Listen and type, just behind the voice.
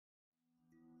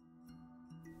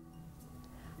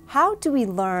How do we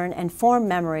learn and form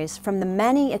memories from the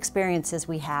many experiences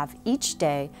we have each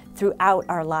day throughout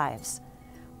our lives?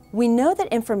 We know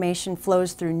that information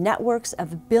flows through networks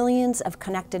of billions of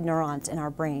connected neurons in our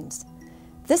brains.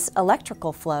 This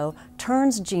electrical flow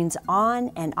turns genes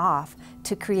on and off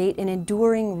to create an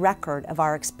enduring record of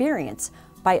our experience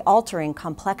by altering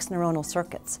complex neuronal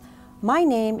circuits. My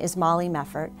name is Mollie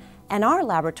Meffert, and our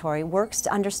laboratory works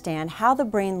to understand how the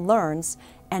brain learns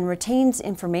and retains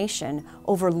information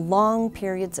over long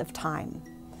periods of time.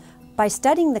 By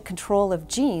studying the control of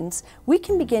genes, we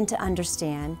can begin to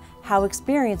understand how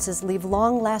experiences leave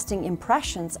long-lasting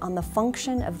impressions on the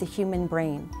function of the human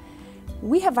brain.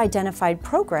 We have identified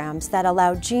programs that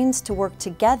allow genes to work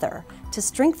together to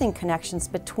strengthen connections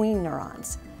between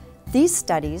neurons. These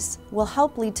studies will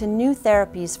help lead to new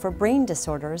therapies for brain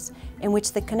disorders in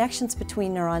which the connections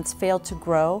between neurons fail to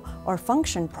grow or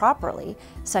function properly,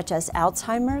 such as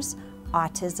Alzheimer's,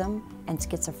 autism, and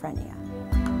schizophrenia.